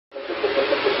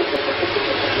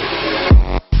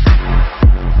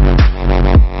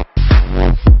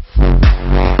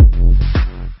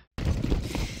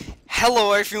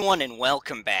Hello everyone and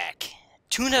welcome back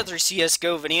to another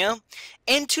CSGO video,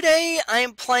 and today I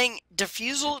am playing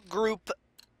Defusal Group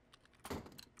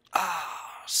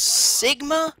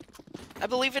Sigma, I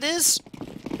believe it is.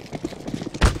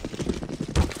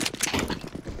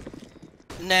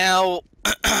 Now,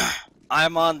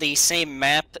 I'm on the same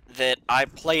map that I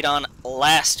played on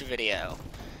last video.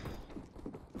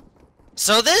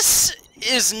 So this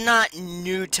is not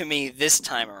new to me this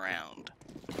time around.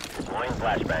 Deploying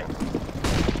flashbang.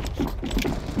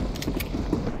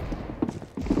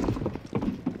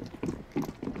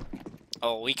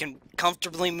 Oh, we can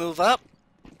comfortably move up?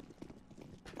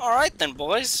 Alright then,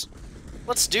 boys.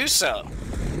 Let's do so.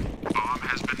 Bomb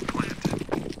has been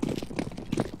planted.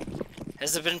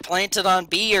 Has it been planted on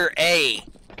B or A?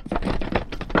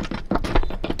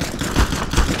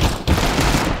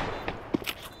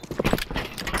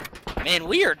 Man,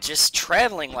 we are just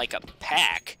traveling like a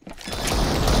pack.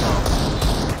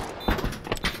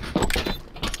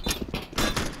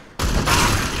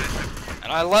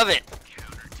 And I love it.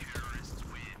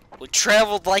 We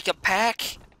traveled like a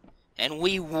pack, and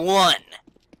we won.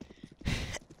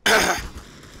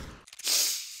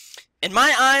 In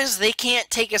my eyes, they can't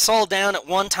take us all down at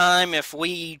one time if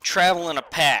we travel in a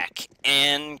pack,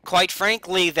 and quite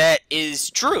frankly, that is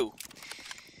true.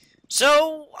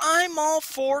 So, I'm all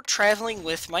for traveling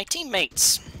with my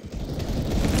teammates.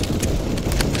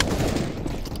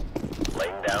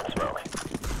 Laying down smoke.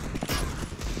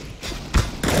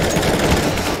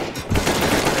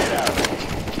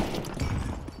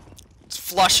 Let's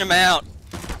flush them out.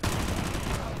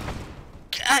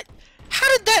 God,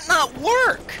 how did that not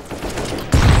work?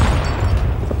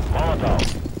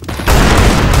 Molotov.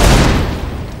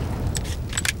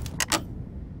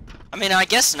 I mean, I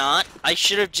guess not. I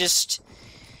should have just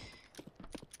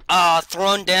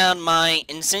thrown down my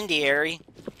incendiary.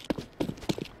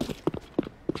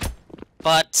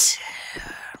 But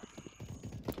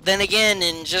then again,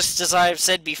 and just as I've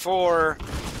said before,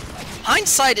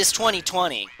 hindsight is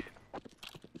 20/20.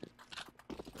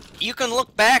 You can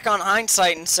look back on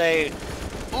hindsight and say,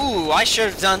 ooh, I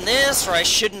should have done this, or I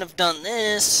shouldn't have done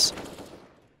this.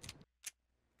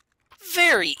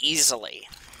 Very easily.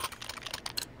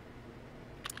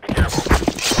 Be careful.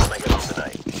 I'll make it home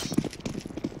tonight.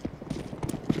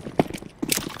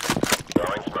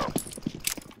 Throwing smoke.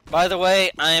 By the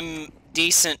way, I'm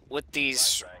decent with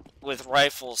these, with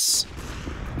rifles.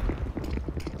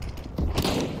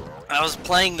 I was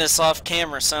playing this off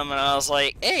camera some, and I was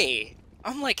like, hey,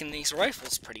 I'm liking these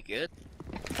rifles pretty good.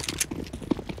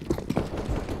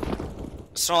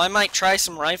 So I might try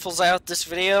some rifles out this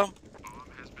video. Bomb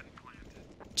has been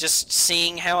planted. Just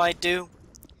seeing how I do.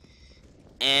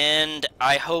 And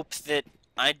I hope that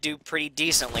I do pretty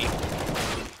decently.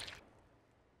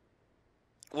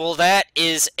 Well, that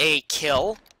is a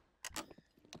kill.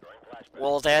 Throwing flashbang.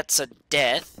 Well, that's a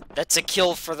death. That's a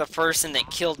kill for the person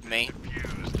that killed me.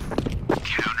 Defused.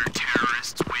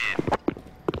 Counter-terrorists win.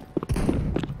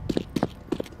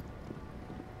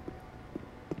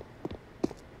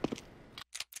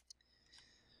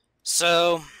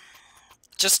 So,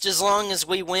 just as long as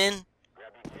we win,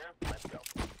 Grab your gear. Let's go.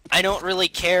 I don't really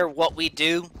care what we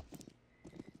do.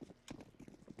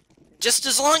 Just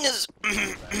as long as...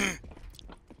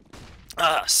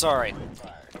 sorry.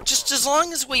 Just as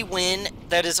long as we win,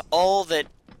 that is all that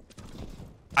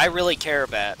I really care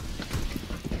about.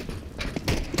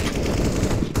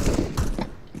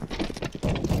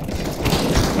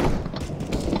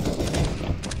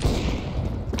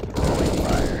 Throwing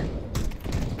fire.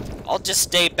 I'll just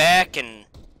stay back and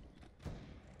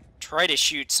try to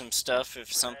shoot some stuff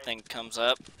if something comes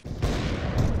up.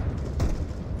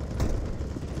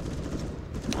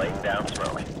 Laying down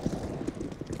smoke.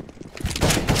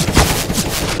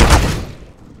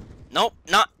 Nope,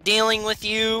 not dealing with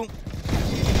you.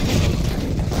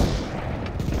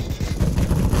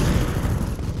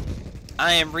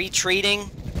 I am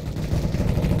retreating.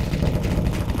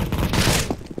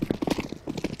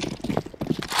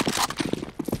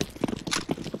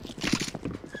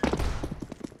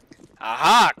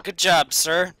 Aha! Good job,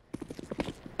 sir.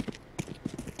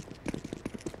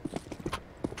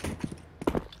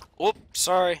 Whoop,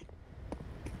 sorry.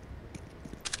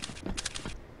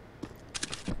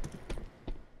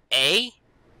 A?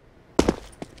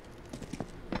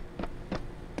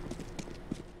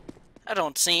 I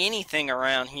don't see anything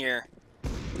around here.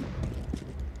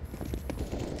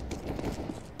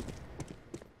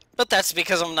 But that's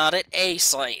because I'm not at A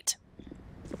site.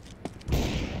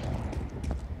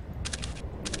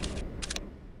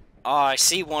 Oh, I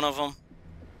see one of them.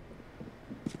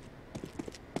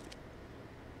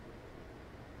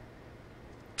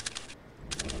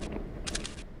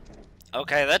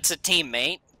 Okay, that's a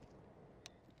teammate.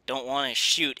 Don't want to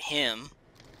shoot him.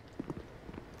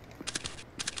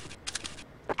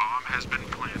 Bomb has been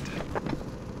planted.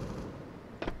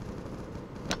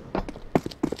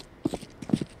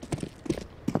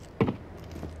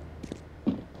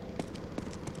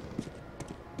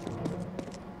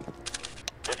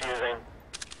 Diffusing.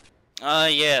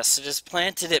 Yes, it is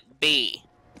planted at B.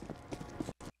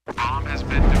 Bomb has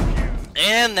been defused.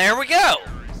 And there we go!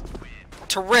 Terrorists win.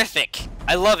 Terrific!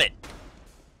 I love it.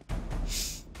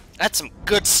 That's some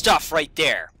good stuff right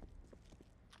there.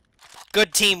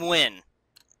 Good team win.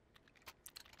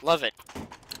 Love it.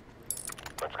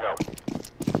 Let's go.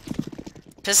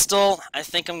 Pistol, I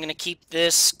think I'm gonna keep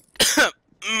this.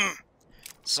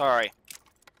 Sorry.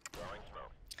 Throwing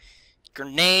smoke.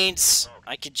 Grenades,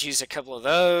 I could use a couple of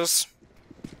those.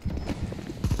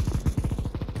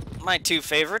 My two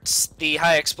favorites, the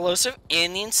high explosive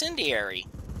and the incendiary.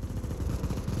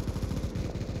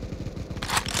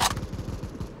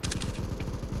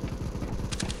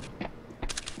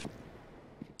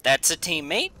 That's a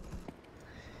teammate.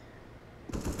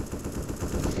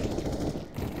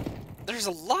 There's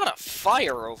a lot of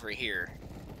fire over here.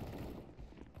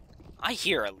 I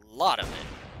hear a lot of it.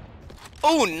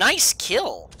 Oh, nice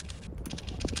kill!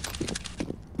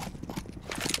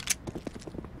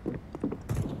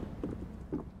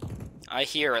 I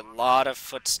hear a lot of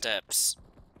footsteps.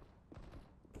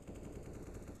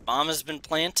 Bomb has been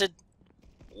planted?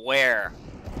 Where?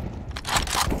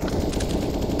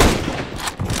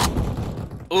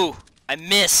 Ooh, I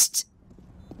missed!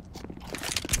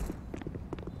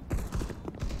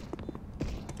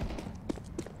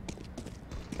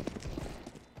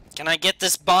 Can I get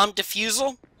this bomb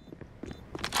defusal?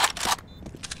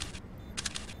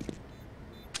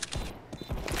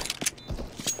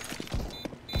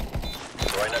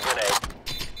 Throwing a grenade.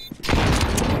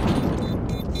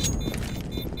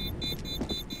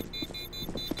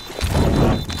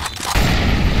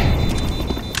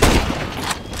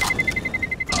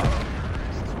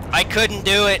 I couldn't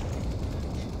do it.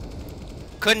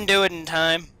 Couldn't do it in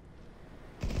time.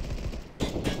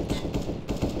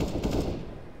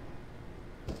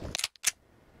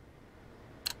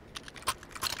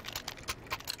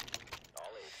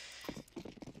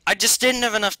 I just didn't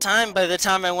have enough time by the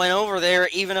time I went over there,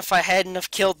 even if I hadn't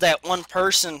have killed that one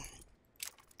person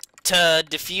to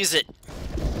defuse it.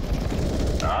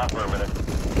 Affirmative.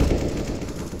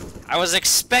 I was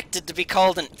expected to be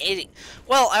called an idiot.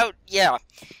 Well, yeah.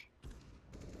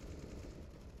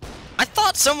 I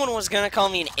thought someone was gonna call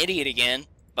me an idiot again,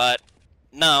 but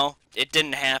no, it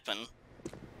didn't happen.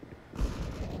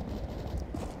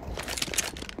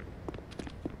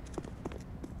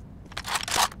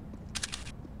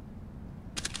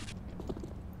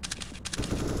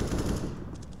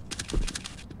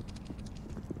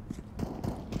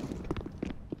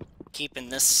 Keeping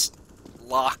this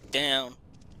locked down.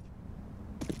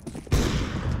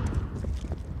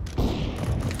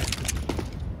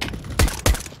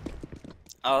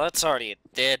 Oh, that's already a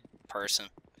dead person.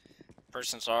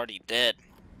 Person's already dead.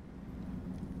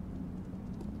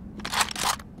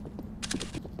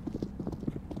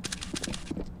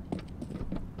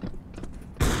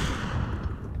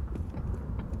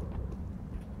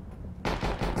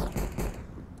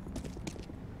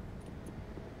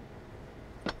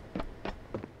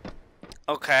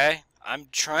 Okay, I'm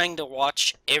trying to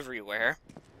watch everywhere.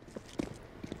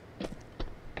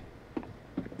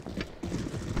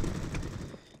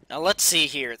 Now let's see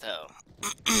here, though.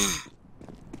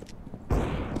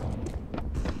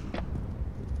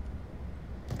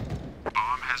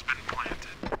 Bomb has been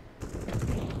planted.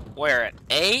 Where, at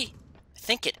A? I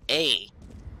think at A.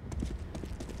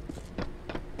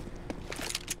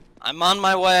 I'm on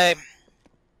my way.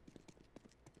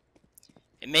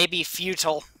 It may be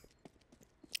futile,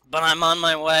 but I'm on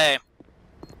my way.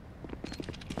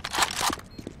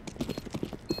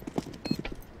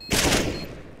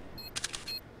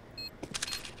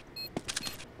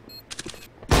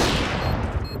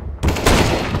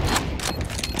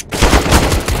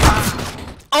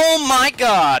 Oh my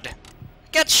god!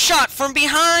 Got shot from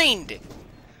behind!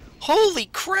 Holy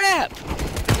crap!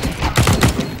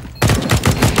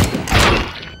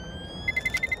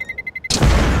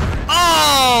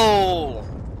 Oh!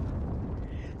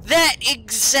 That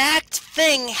exact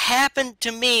thing happened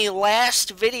to me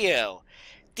last video.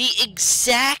 The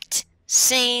exact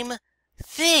same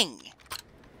thing.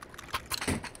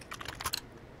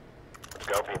 Let's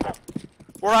go, people.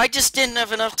 Where I just didn't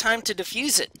have enough time to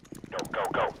defuse it. Go, go,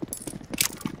 go.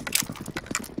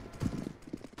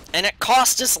 And it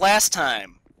cost us last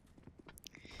time.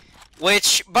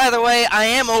 Which, by the way, I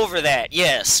am over that,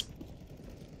 yes.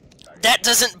 that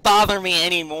doesn't bother me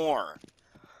anymore.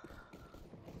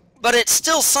 But it's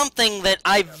still something that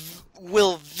I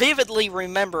will vividly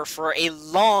remember for a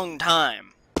long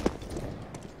time.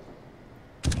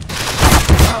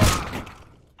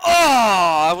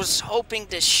 Oh, I was hoping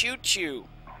to shoot you.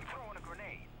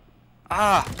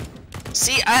 Ah,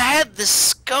 see, I had the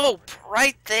scope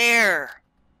right there.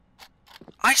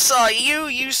 I saw you,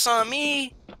 you saw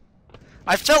me.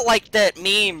 I felt like that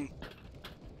meme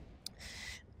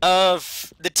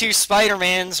of the two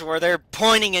Spider-Mans where they're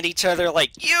pointing at each other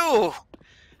like, you!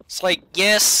 It's like,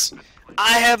 yes,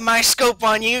 I have my scope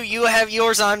on you, you have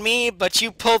yours on me, but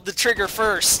you pulled the trigger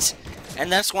first.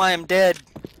 And that's why I'm dead.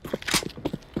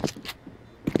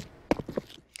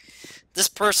 This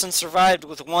person survived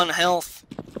with 1 health.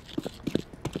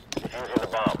 Defusing the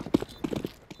bomb.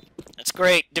 That's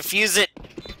great. Defuse it.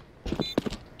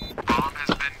 Bomb has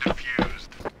been defused.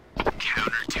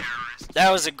 Counter-terrorist. That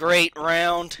was a great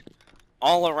round.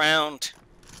 All around.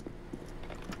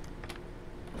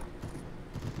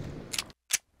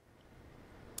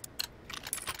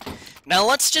 Now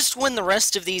let's just win the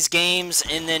rest of these games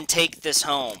and then take this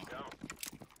home.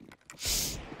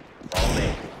 Follow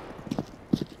me.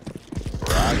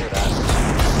 Roger that.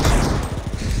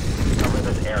 Cover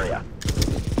this area.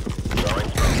 Throwing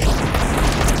smoke.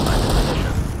 My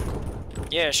position.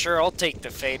 Yeah, sure, I'll take the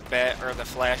fade back or the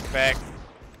flashback.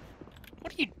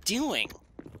 What are you doing?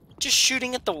 Just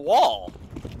shooting at the wall.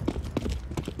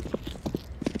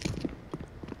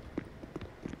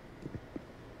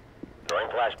 Throwing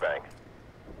flashbang.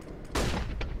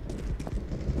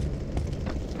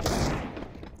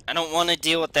 I don't want to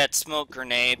deal with that smoke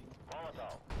grenade.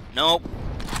 Molotov. Nope.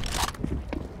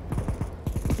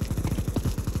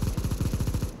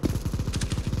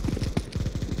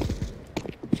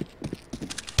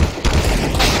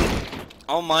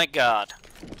 Oh my god.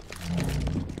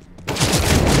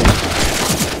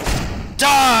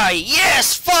 Die!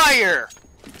 Yes! Fire!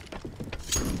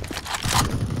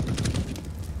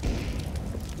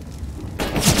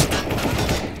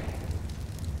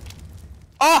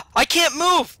 Ah! I can't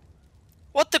move!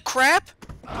 What the crap?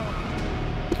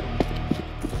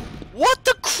 What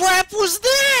the crap was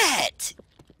that?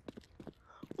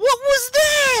 What was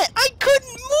that? I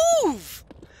couldn't move!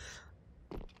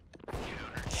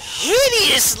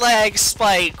 Hideous lag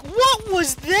spike! What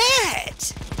was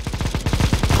that?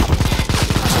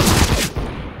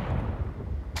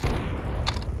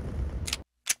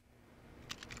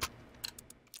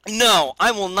 No,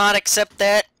 I will not accept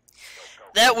that.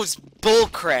 That was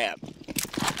bullcrap.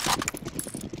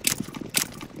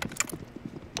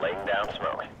 Laying down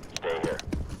smoke. Stay here.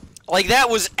 Like, that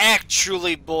was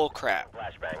actually bullcrap.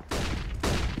 Flashbang.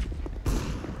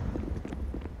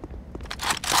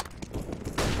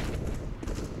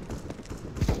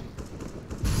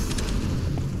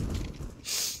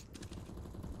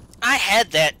 I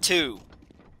had that too.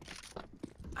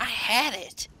 I had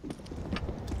it.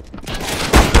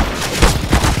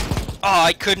 Oh,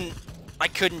 I couldn't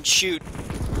shoot.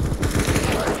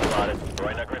 Target spotted.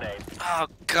 Throwing a grenade. Oh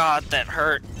god, that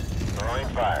hurt. Throwing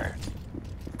fire.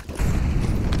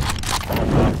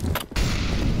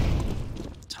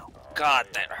 Oh god,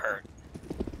 that hurt.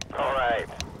 Alright.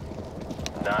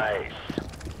 Nice.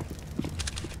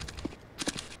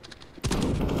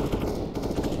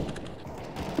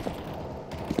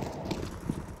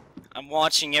 I'm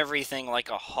watching everything like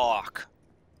a hawk.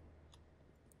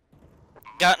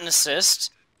 Got an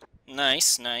assist.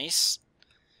 Nice, nice.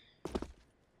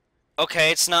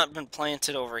 Okay, it's not been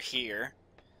planted over here.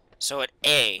 So at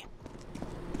A.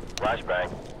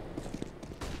 Flashbang.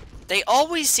 They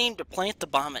always seem to plant the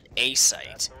bomb at A That's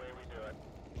site, the way we do it.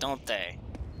 don't they?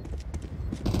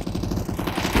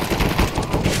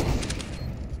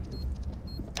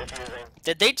 Diffusing.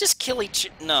 Did they just kill each...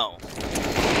 No. Bomb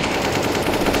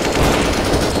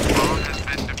has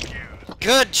been defused.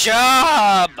 Good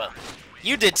job!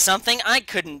 You did something I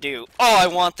couldn't do. Oh, I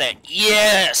want that.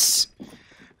 Yes!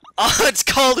 Oh, it's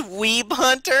called Weeb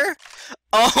Hunter?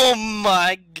 Oh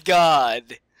my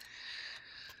god.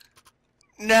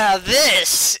 Now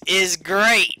this is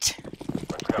great.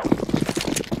 Let's go.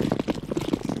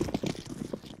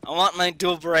 I want my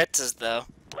dual Berettas though.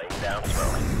 Laying down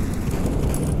smoke.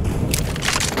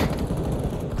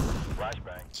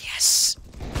 Flashbang. Yes.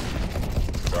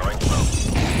 Throwing smoke.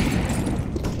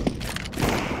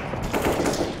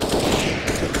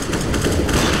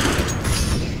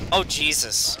 Oh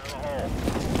Jesus. Fire in the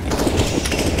hole.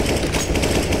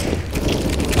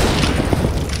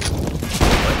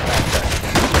 Molotov.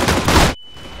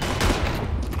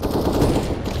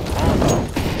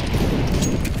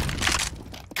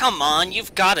 Come on,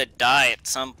 you've gotta die at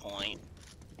some point.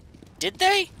 Did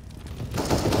they?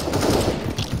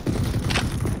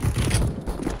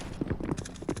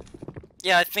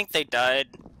 Yeah, I think they died.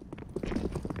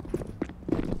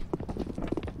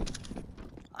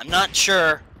 I'm not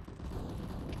sure.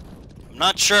 I'm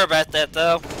not sure about that,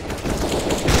 though.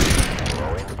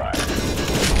 Throwing fire.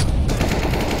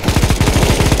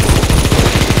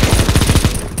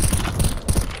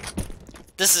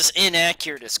 This is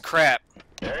inaccurate as crap.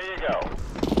 There you go.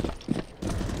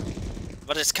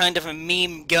 But it's kind of a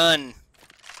meme gun.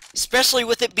 Especially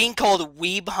with it being called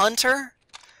Weeb Hunter.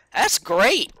 That's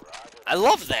great. I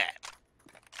love that.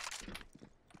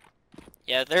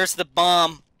 Yeah, there's the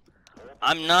bomb.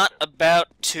 I'm not about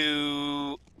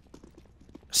to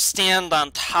stand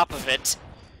on top of it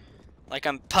like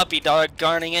I'm puppy dog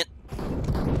guarding it.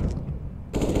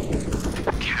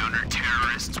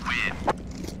 Counter-terrorists win.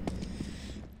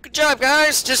 Good job,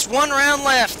 guys. Just one round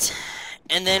left,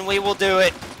 and then we will do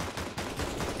it.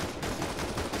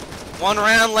 One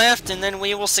round left, and then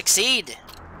we will succeed.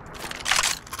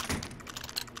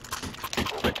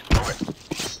 Move it. Move it.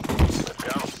 Let's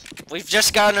go. We've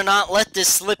just got to not let this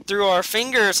slip through our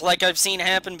fingers like I've seen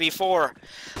happen before.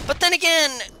 But then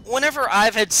again, whenever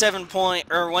I've had 7 points,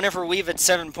 or whenever we've had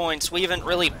 7 points, we haven't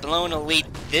really blown a lead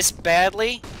this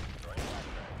badly.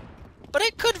 But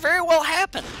it could very well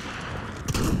happen.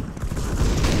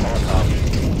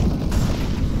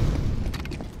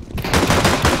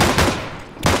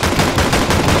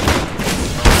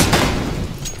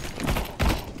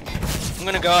 I'm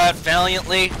gonna go out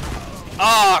valiantly.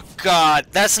 Oh god,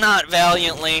 that's not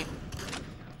valiantly.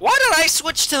 Why did I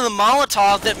switch to the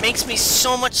Molotov that makes me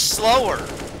so much slower?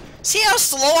 See how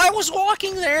slow I was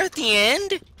walking there at the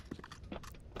end?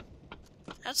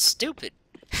 That's stupid.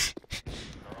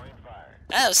 Throwing fire.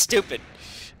 That was stupid.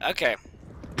 Okay.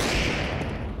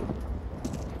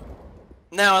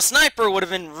 Now, a sniper would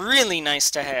have been really nice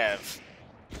to have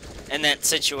in that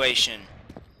situation.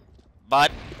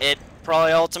 But it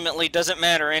probably ultimately doesn't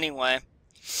matter anyway.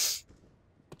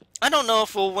 I don't know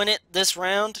if we'll win it this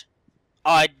round.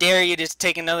 Oh, I dare you to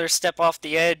take another step off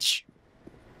the edge.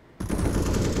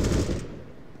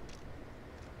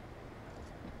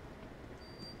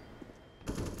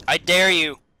 I dare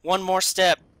you. One more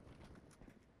step.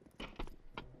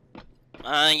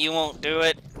 You won't do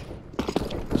it.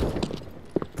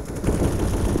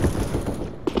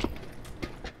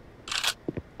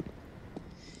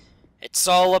 It's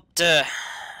all up to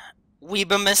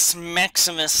Weebimus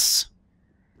Maximus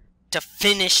to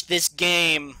finish this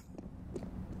game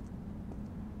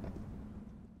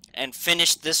and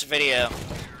finish this video.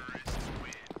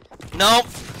 Nope,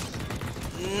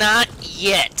 not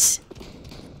yet.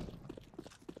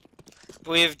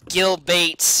 We have Gil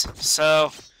Bates,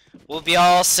 so we'll be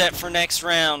all set for next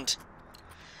round.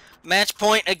 Match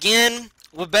point again.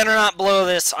 We better not blow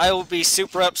this. I will be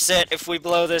super upset if we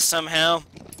blow this somehow.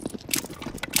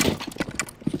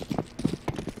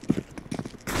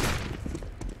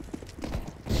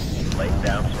 Laying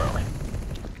down slowly.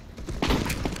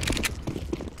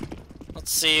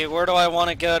 Let's see, where do I want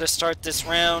to go to start this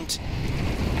round?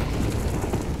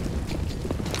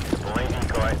 Deploying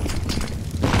decoy.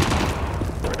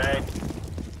 Grenade.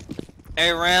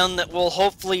 A round that will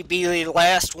hopefully be the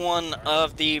last one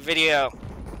of the video.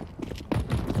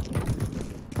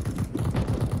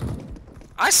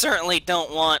 I certainly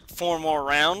don't want 4 more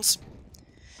rounds.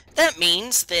 That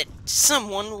means that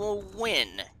someone will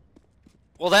win.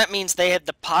 Well, that means they had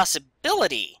the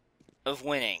possibility of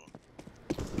winning.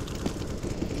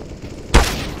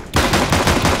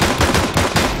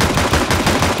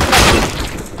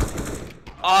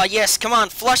 Aw, yes, come on,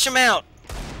 flush him out.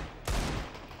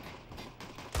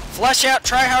 Flush out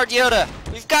Tryhard Yoda.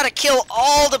 We've got to kill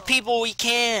all the people we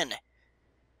can.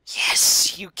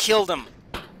 Yes, you killed him.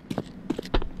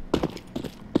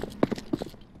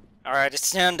 Alright,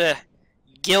 it's down to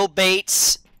Gil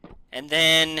Bates, and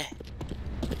then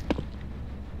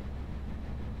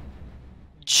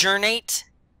Journate,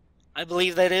 I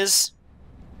believe that is.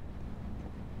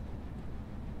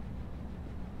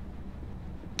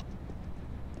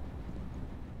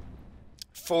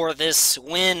 For this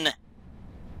win.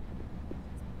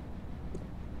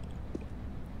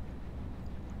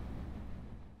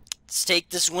 Let's take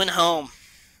this win home.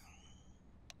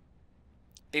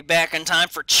 Be back in time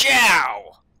for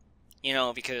Chow! You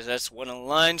know, because that's one of the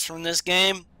lines from this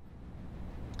game.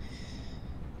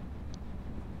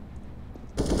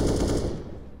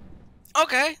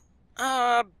 Okay.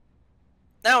 Now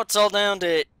it's all down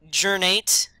to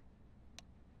Journate.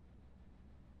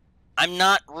 I'm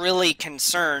not really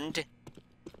concerned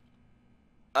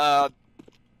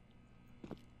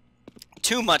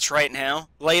too much right now.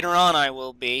 Later on I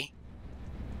will be.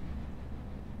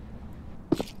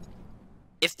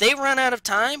 If they run out of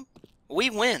time,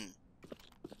 we win.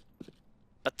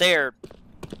 But they're...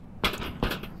 I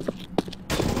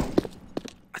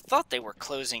thought they were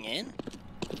closing in.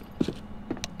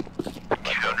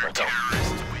 Counter-terrorist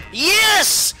win.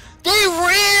 Yes! They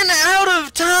ran out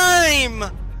of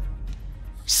time!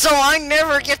 So I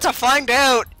never get to find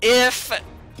out if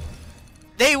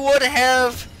they would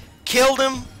have killed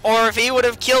him or if he would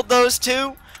have killed those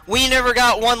two. We never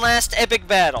got one last epic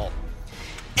battle.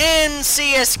 And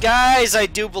CS guys, I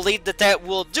do believe that that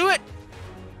will do it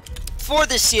for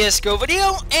the CSGO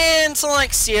video. And so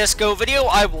like CSGO video,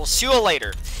 I will see you all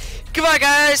later. Goodbye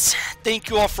guys. Thank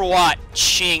you all for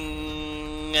watching.